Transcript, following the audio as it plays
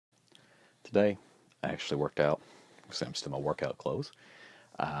Today, I actually worked out. I'm still in my workout clothes.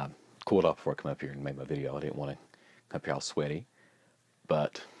 Cooled off before I come up here and made my video. I didn't want to come up here all sweaty,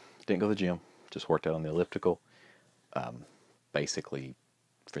 but didn't go to the gym. Just worked out on the elliptical. Basically,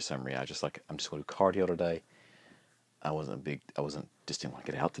 for some reason, I'm just going to do cardio today. Just didn't want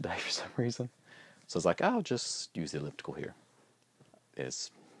to get out today for some reason. So I was like, I'll just use the elliptical here.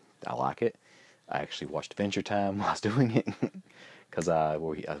 I like it. I actually watched Adventure Time while I was doing it because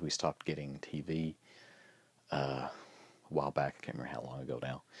we stopped getting TV a while back. I can't remember how long ago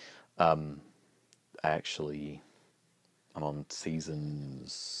now. I'm on season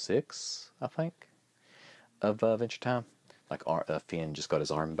 6, I think, of Adventure Time. Like Finn just got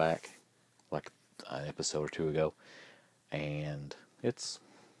his arm back, like an episode or two ago, and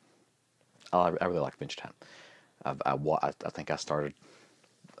I really like Adventure Time. I think I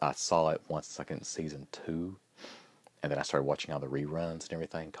saw it once, like in season 2, and then I started watching all the reruns and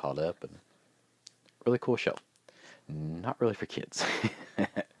everything, caught up, and really cool show. Not really for kids.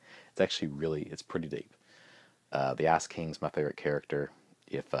 It's pretty deep. The Ice King's my favorite character.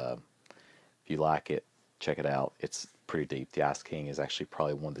 If you like it, check it out. It's pretty deep. The Ice King is actually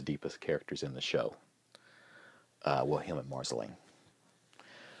probably one of the deepest characters in the show. Him and Marceline.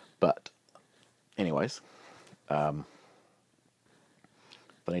 But, anyways, funny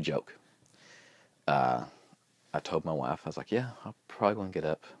joke. I told my wife, I was like, yeah, I'm probably going to get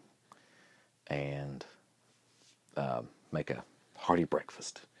up and make a hearty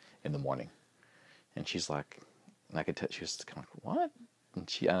breakfast in the morning. And she's like, and I could tell, she was kind of like, what? And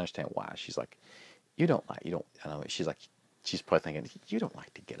I understand why. She's like, I know, she's probably thinking, you don't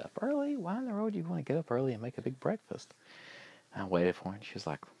like to get up early? Why in the world do you want to get up early and make a big breakfast? And I waited for her, and she was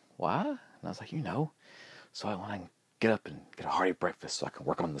like, why? And I was like, so I want to get up and get a hearty breakfast so I can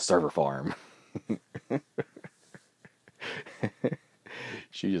work on the server farm.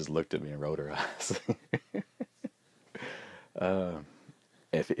 She just looked at me and rolled her eyes.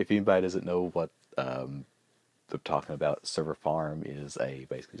 If anybody doesn't know what I'm talking about, server farm is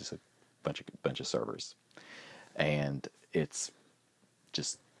basically just a bunch of servers, and it's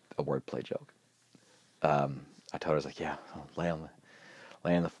just a wordplay joke. I told her, I was like, yeah, I'll lay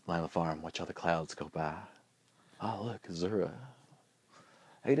on the farm, watch all the clouds go by. Oh, look, Azura,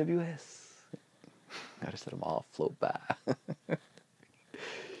 AWS. I just let them all float by.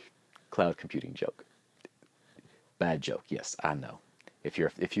 Cloud computing joke. Bad joke, yes, I know. If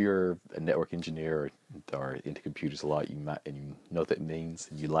you're a network engineer or into computers a lot, you know what that means,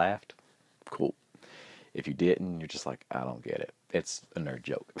 and you laughed, cool. If you didn't, you're just like, I don't get it. It's a nerd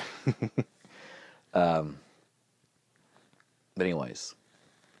joke. But anyways,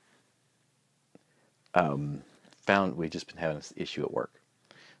 we've just been having this issue at work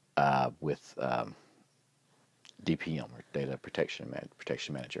with DPM, or Data Protection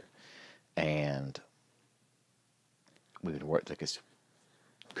Manager, and we've been working.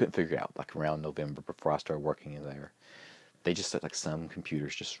 Couldn't figure out, like around November, before I started working in there, they just said like some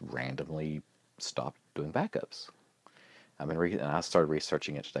computers just randomly stopped doing backups. And I started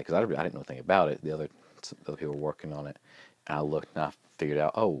researching it today because I didn't know anything about it. Some other people were working on it, and I looked and I figured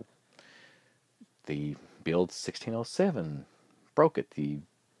out, the build 1607 broke it, the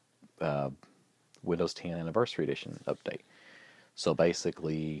Windows 10 Anniversary Edition update. So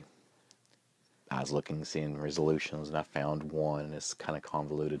basically, I was seeing resolutions, and I found one, and it's kind of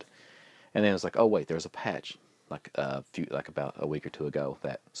convoluted. And then it was like, oh wait, there's a patch, like about a week or two ago,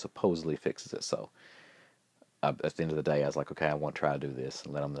 that supposedly fixes it. So at the end of the day, I was like, okay, I want to try to do this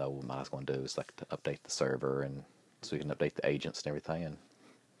and let them know what I was going to do. Is like to update the server, and so we can update the agents and everything, and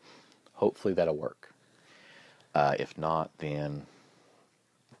hopefully that'll work. If not, then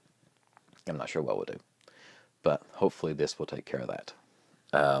I'm not sure what we'll do. But hopefully this will take care of that.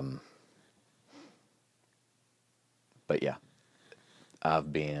 But yeah,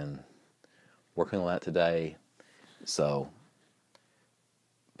 I've been working on that today.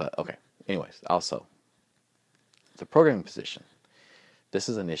 But okay. Anyways, also, the programming position. This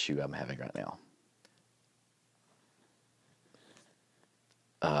is an issue I'm having right now.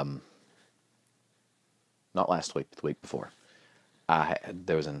 Not last week, but the week before.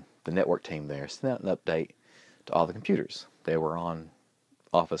 There was the network team there sent out an update to all the computers. They were on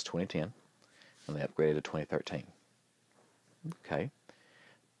Office 2010, and they upgraded to 2013. Okay.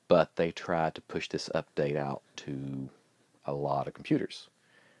 But they tried to push this update out to a lot of computers.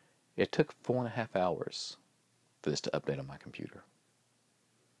 It took 4.5 hours for this to update on my computer.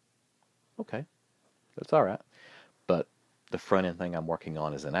 Okay, that's all right. But the front end thing I'm working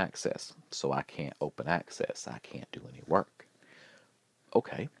on is in Access, so I can't open Access. I can't do any work.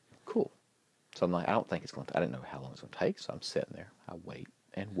 Okay, cool. So I'm like, I don't think it's going to, I didn't know how long it's going to take, so I'm sitting there. I wait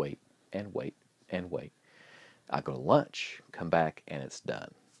and wait and wait and wait. I go to lunch, come back, and it's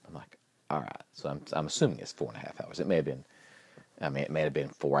done. I'm like, all right. So I'm assuming it's 4.5 hours. It may have been, I mean, it may have been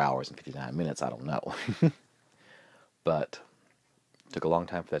 4 hours and 59 minutes. I don't know. But it took a long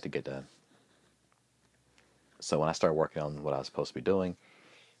time for that to get done. So when I started working on what I was supposed to be doing,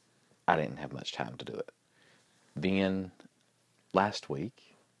 I didn't have much time to do it. Then last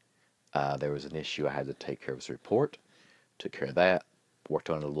week, there was an issue I had to take care of. This report. Took care of that. Worked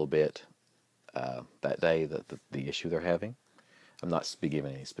on it a little bit that day. The issue they're having. I'm not be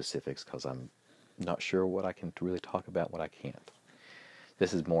giving any specifics because I'm not sure what I can really talk about, what I can't.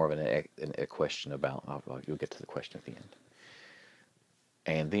 This is more of a question about. You'll get to the question at the end.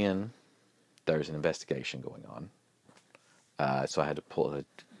 And then there's an investigation going on. So I had to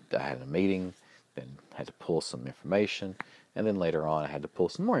I had a meeting, then had to pull some information, and then later on I had to pull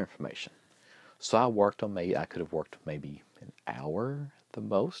some more information. So I could have worked maybe an hour the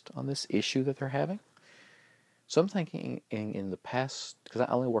most on this issue that they're having. So I'm thinking in the past, because I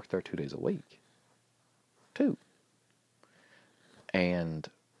only work there 2 days a week. 2. And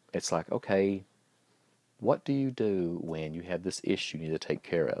it's like, okay, what do you do when you have this issue you need to take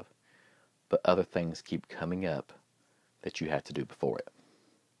care of, but other things keep coming up that you have to do before it?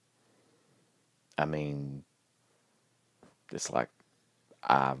 I mean, it's like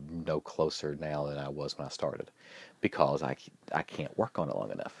I'm no closer now than I was when I started because I can't work on it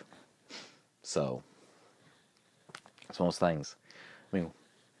long enough. So it's one of those things. I mean,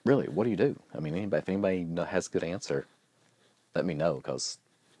 really, what do you do? I mean, if anybody has a good answer, let me know because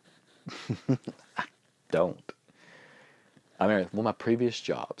I don't. I mean, one of my previous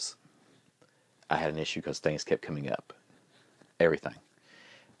jobs, I had an issue because things kept coming up. Everything.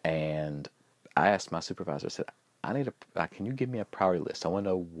 And I asked my supervisor, I said, can you give me a priority list? I want to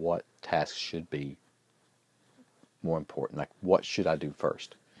know what tasks should be more important. Like, what should I do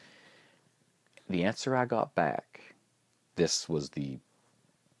first? The answer I got back,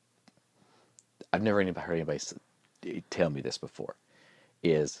 I've never heard anybody tell me this before,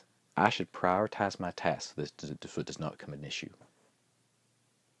 is I should prioritize my tasks so this does not become an issue.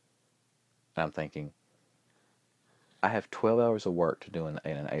 And I'm thinking, I have 12 hours of work to do in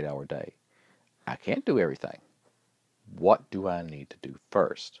an 8-hour day. I can't do everything. What do I need to do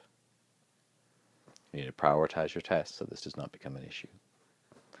first? You need to prioritize your tasks so this does not become an issue.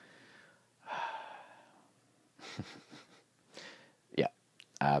 Yeah,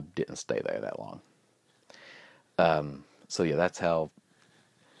 I didn't stay there that long. So yeah, that's how.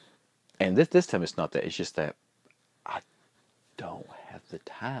 And this time it's not that. It's just that I don't have the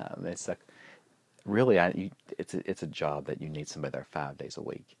time. It's like really, it's a job that you need somebody there 5 days a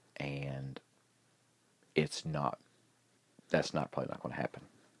week, and it's not. That's probably not going to happen.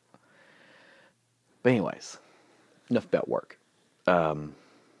 But anyways, enough about work.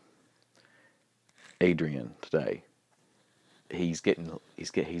 Adrian today, he's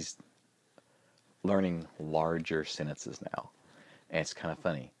learning larger sentences now, and it's kind of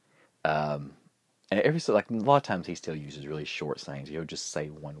funny. And like a lot of times he still uses really short sayings. He'll just say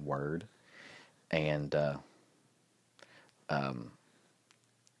one word, and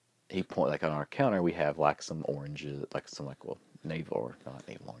he like on our counter we have like some oranges, navel or not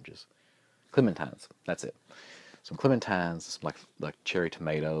navel oranges, clementines. That's it. Some clementines, some like cherry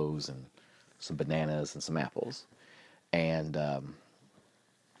tomatoes, and some bananas and some apples. And I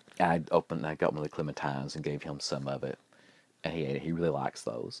got one of the clementines and gave him some of it, and he ate it. He really likes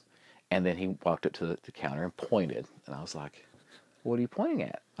those. And then he walked up to the counter and pointed, and I was like, "What are you pointing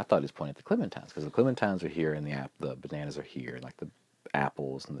at?" I thought he was pointing at the clementines because the clementines are here and the bananas are here, and like the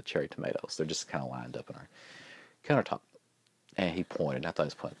apples and the cherry tomatoes. They're just kind of lined up in our countertop. And he pointed, and I thought he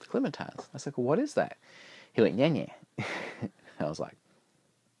was pointing at the clementines. I was like, "Well, what is that?" He went, "Yeah." I was like,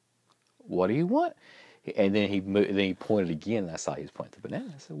 "What do you want?" And then he pointed again, and I saw he was pointing at the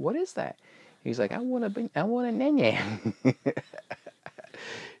banana. I said, "What is that?" He's like, I want a nanya."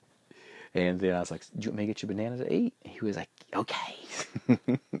 And then I was like, "Do you want me to get you a banana to eat?" And he was like, "Okay."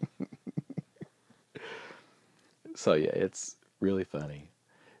 So yeah, it's really funny.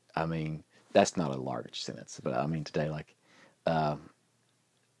 I mean, that's not a large sentence, but I mean today, like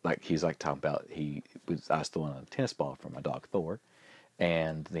he's like talking about I was throwing a tennis ball for my dog Thor,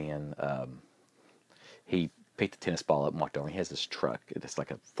 and then he picked the tennis ball up and walked over. He has this truck. It's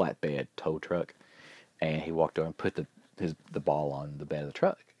like a flatbed tow truck, and he walked over and put the ball on the bed of the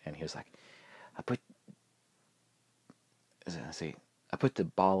truck, and he was like, I put the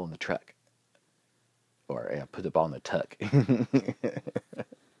ball on the truck, or I put the ball in the tuck."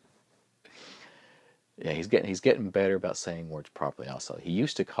 Yeah, he's getting better about saying words properly. Also, he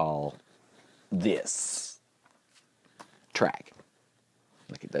used to call this track.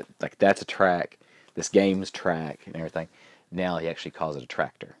 Like that's a track. This game's track and everything. Now he actually calls it a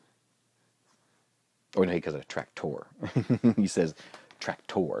tractor. Or no, he calls it a tractor. He says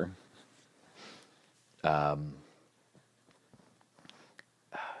tractor. The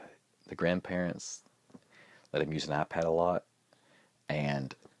grandparents let him use an iPad a lot,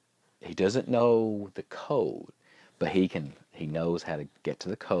 and he doesn't know the code, but he knows how to get to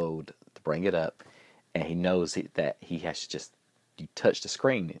the code to bring it up, and he knows that he has to just you touch the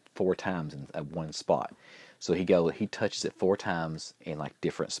screen 4 times in at one spot. So he touches it 4 times in like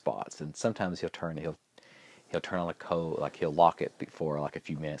different spots, and sometimes he'll turn on the code, like he'll lock it for like a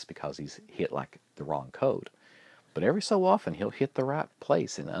few minutes because he's hit like the wrong code. But every so often he'll hit the right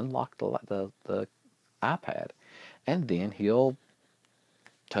place and unlock the iPad, and then he'll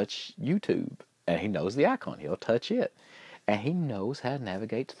touch YouTube, and he knows the icon. He'll touch it, and he knows how to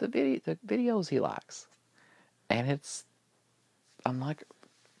navigate to the videos he likes. And I'm like,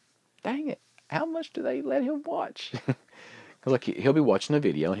 dang it, how much do they let him watch? Because like he'll be watching a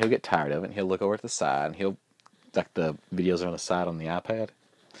video and he'll get tired of it, and he'll look over to the side, and he'll like the videos are on the side on the iPad.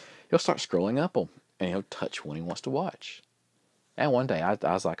 He'll start scrolling up them, and he'll touch one he wants to watch. And one day I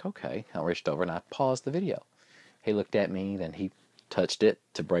was like, okay. I reached over and I paused the video. He looked at me, then he touched it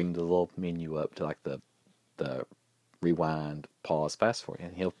to bring the little menu up to like the rewind, pause, fast forward.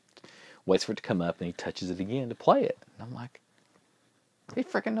 And he'll waits for it to come up and he touches it again to play it. And I'm like, he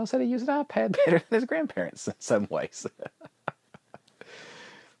freaking knows how to use an iPad better than his grandparents in some ways.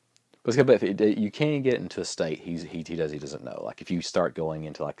 But you can get into a state he doesn't know. Like if you start going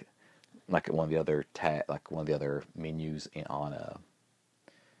into like one of the other one of the other menus in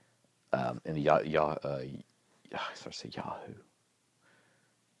the Yahoo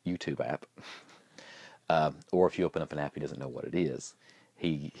YouTube app, or if you open up an app he doesn't know what it is,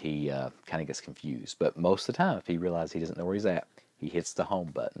 he kind of gets confused. But most of the time, if he realizes he doesn't know where he's at, he hits the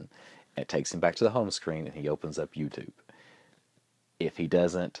home button, and it takes him back to the home screen, and he opens up YouTube. If he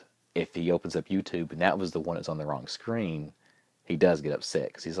opens up YouTube and that was the one that's on the wrong screen, he does get upset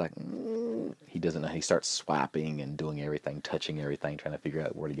because he's like, he doesn't know. He starts swiping and doing everything, touching everything, trying to figure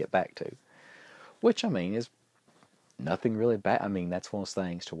out where to get back to. Which, I mean, is nothing really bad. I mean, that's one of those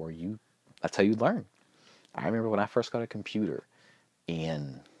things to where that's how you learn. I remember when I first got a computer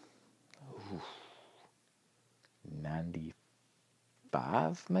in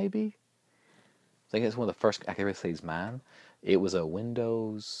 95, maybe? I think it's one of the first, I can really say is mine. It was a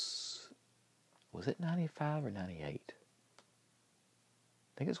Windows, was it 95 or 98? I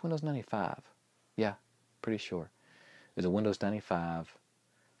think it's Windows 95. Yeah, pretty sure. It was a Windows 95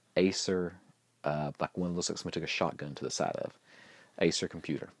 Acer, like one that looks like somebody took a shotgun to the side of. Acer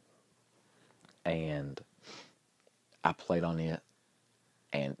computer. And I played on it,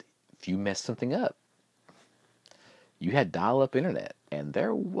 and if you messed something up, you had dial-up internet, and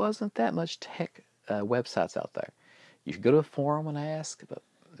there wasn't that much tech websites out there. You could go to a forum and ask, but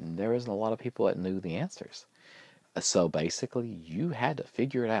there isn't a lot of people that knew the answers. So basically, you had to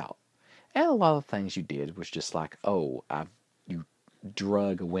figure it out. And a lot of things you did was just like, oh, you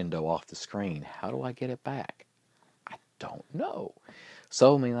drug a window off the screen. How do I get it back? I don't know.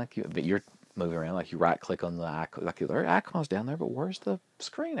 So, I mean, like you're moving around, like you right-click on the icon, like there are icons down there, but where's the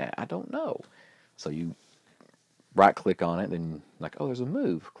screen at? I don't know. So you right-click on it, then like, oh, there's a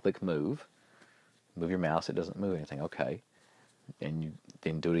move. Click move. Move your mouse. It doesn't move anything. Okay. And you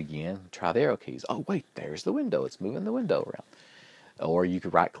then do it again. Try the arrow keys. Oh, wait, there's the window. It's moving the window around. Or you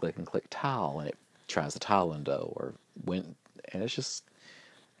could right-click and click tile, and it tries the tile window. And it's just,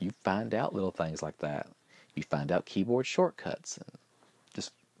 you find out little things like that. You find out keyboard shortcuts and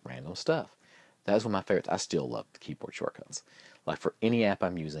just random stuff. That's one of my favorites. I still love the keyboard shortcuts. Like for any app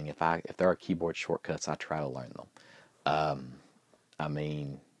I'm using, if there are keyboard shortcuts, I try to learn them. I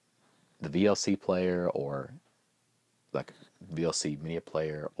mean, the VLC player or like VLC media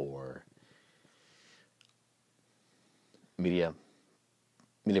player or media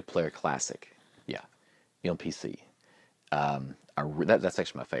player classic, yeah, on PC. That's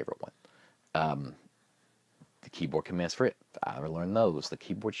actually my favorite one. The keyboard commands for it, I learned those. The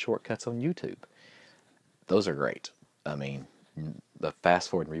keyboard shortcuts on YouTube, those are great. I mean, the fast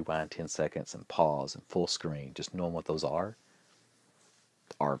forward and rewind 10 seconds and pause and full screen, just knowing what those are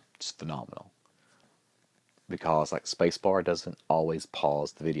just phenomenal. Because like spacebar doesn't always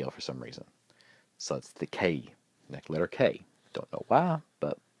pause the video for some reason. So it's the K, like letter K. Don't know why,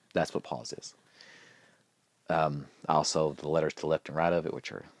 but that's what pause is. Also, the letters to the left and right of it,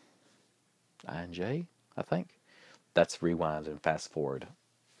 which are I and J, I think. That's rewind and fast forward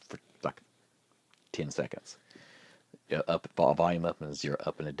for like 10 seconds. Volume up and zero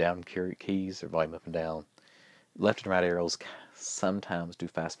up and down keys, or volume up and down. Left and right arrows sometimes do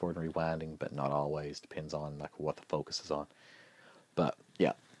fast forward and rewinding, but not always. Depends on like what the focus is on. But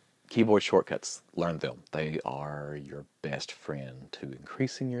yeah, keyboard shortcuts, learn them. They are your best friend to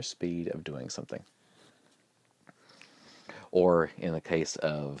increasing your speed of doing something. Or in the case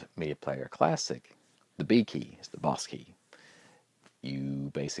of Media Player Classic, the B key is the boss key. You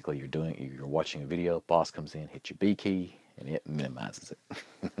basically you're watching a video, boss comes in, hits your B key, and it minimizes it.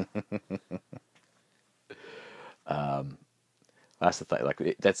 That's the thing.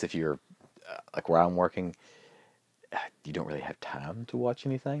 Like that's if you're like where I'm working, you don't really have time to watch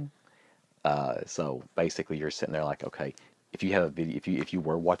anything. So basically, you're sitting there like, okay, if you have a video, if you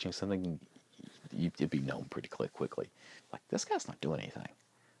were watching something, it'd be known pretty quickly. Like this guy's not doing anything.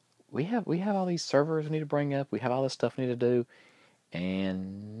 We have all these servers we need to bring up. We have all this stuff we need to do,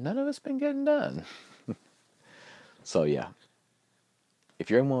 and none of it's been getting done. So yeah, if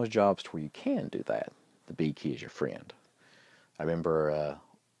you're in one of those jobs where you can do that, the B key is your friend. I remember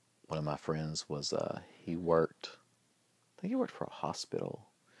one of my friends was he worked. I think he worked for a hospital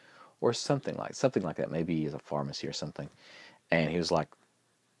or something like that. Maybe as a pharmacy or something. And he was like,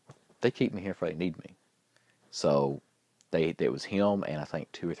 they keep me here if they need me. So it was him and I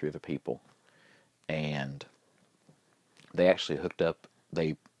think two or three other people, and they actually hooked up.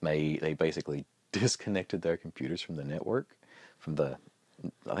 They basically disconnected their computers from the network, from the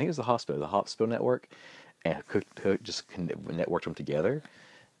I think it was the hospital network, and just networked them together.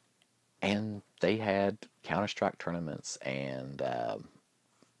 And they had Counter-Strike tournaments and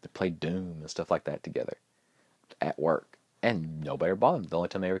they played Doom and stuff like that together at work, and nobody ever bothered them. The only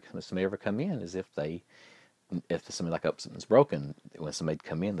time somebody ever come in is if something like something's broken. When somebody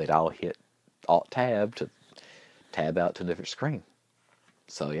come in, they'd all hit Alt Tab to tab out to a different screen.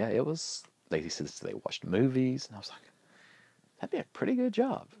 So yeah, it was. He says they watched movies, and I was like, that'd be a pretty good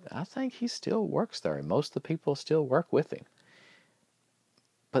job. I think he still works there, and most of the people still work with him.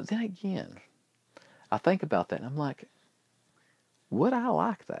 But then again, I think about that, and I'm like, would I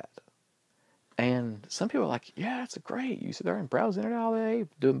like that? And some people are like, yeah, it's great. You sit there and browse the internet all day,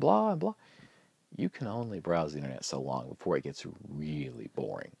 doing blah and blah. You can only browse the internet so long before it gets really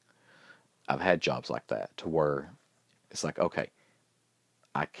boring. I've had jobs like that to where it's like, okay,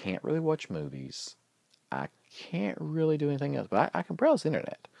 I can't really watch movies. I can't really do anything else, but I can browse the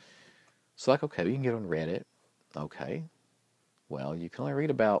internet. So like, okay, you can get on Reddit. Okay, well, you can only read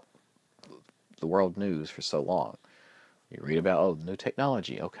about the world news for so long. You read about, oh, new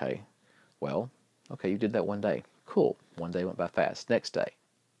technology. Okay, well, okay, you did that one day. Cool. One day went by fast. Next day,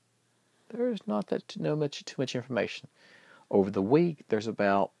 there's not too much information. Over the week, there's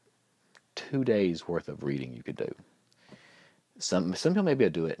about 2 days worth of reading you could do. Some people may be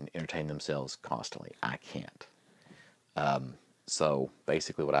able to do it and entertain themselves constantly. I can't. So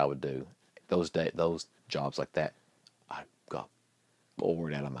basically, what I would do those jobs like that, I got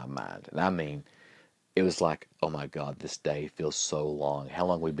bored out of my mind. And I mean, it was like, oh my God, this day feels so long. How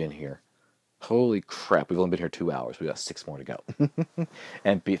long have we been here? Holy crap, we've only been here 2 hours. We got 6 more to go.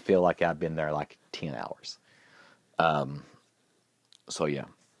 And feel like I've been there like 10 hours. So yeah,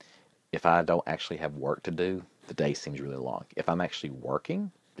 if I don't actually have work to do, the day seems really long. If I'm actually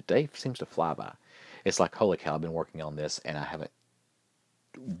working, the day seems to fly by. It's like, holy cow, I've been working on this and I haven't.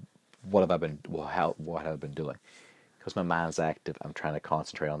 What have I been? Well, what have I been doing? Because my mind's active. I'm trying to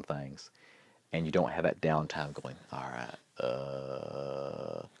concentrate on things, and you don't have that downtime going. All right,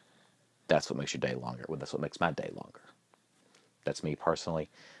 that's what makes your day longer. Well, that's what makes my day longer. That's me personally.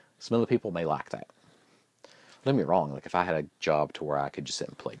 Some other people may like that. Don't get me wrong. Like if I had a job to where I could just sit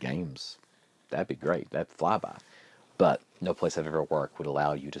and play games, that'd be great. That'd fly by. But no place I've ever worked would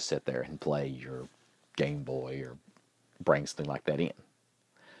allow you to sit there and play your Game Boy or bring something like that in.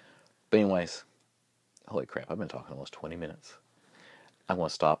 But anyways, holy crap, I've been talking almost 20 minutes. I'm going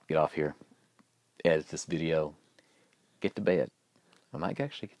to stop, get off here, edit this video, get to bed. I might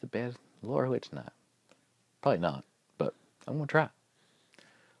actually get to bed a little early tonight. Probably not, but I'm going to try.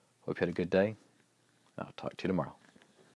 Hope you had a good day. I'll talk to you tomorrow.